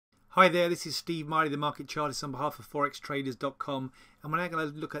Hi there, this is Steve Miley, the market chartist on behalf of forextraders.com, and we're now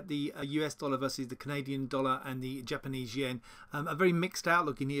going to look at the US dollar versus the Canadian dollar and the Japanese yen. A very mixed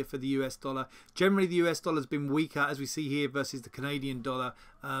outlook in here for the US dollar. Generally, the US dollar has been weaker, as we see here, versus the Canadian dollar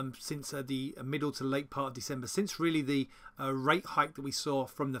since the middle to late part of December. Since really the rate hike that we saw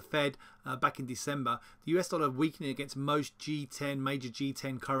from the Fed back in December, the US dollar weakening against most major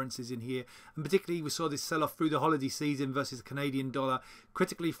G10 currencies in here. And particularly, we saw this sell-off through the holiday season versus the Canadian dollar,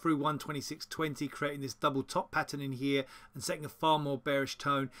 critically through 126.20, creating this double top pattern in here and setting a far more bearish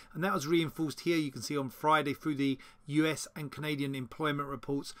tone. And that was reinforced here, you can see on Friday, through the US and Canadian employment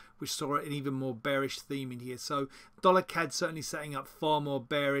reports, which saw an even more bearish theme in here. So dollar CAD certainly setting up far more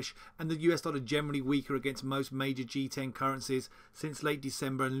bearish, and the US dollar generally weaker against most major G10 currencies since late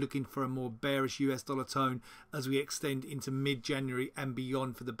December, and looking for a more bearish US dollar tone as we extend into mid-January and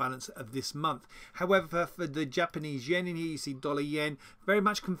beyond for the balance of this month. However, for the Japanese yen in here, you see dollar yen very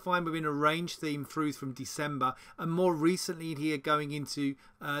much confined within a range theme through from December, and more recently in here going into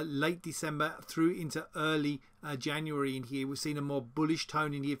late December through into early January in here, we've seen a more bullish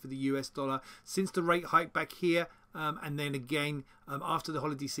tone in here for the US dollar since the rate hike back here. And then again, after the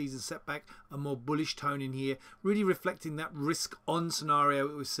holiday season setback, a more bullish tone in here, really reflecting that risk-on scenario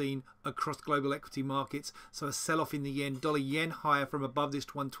that we've seen across global equity markets. So a sell-off in the yen, dollar yen higher from above this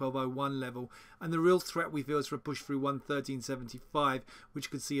 112.01 level, and the real threat we feel is for a push through 113.75, which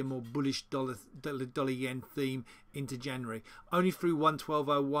could see a more bullish dollar yen theme into January. Only through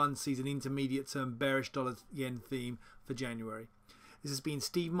 112.01 sees an intermediate-term bearish dollar yen theme for January. This has been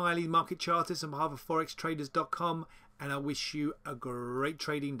Steve Miley, market chartist on behalf of forextraders.com, and I wish you a great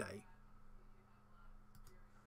trading day.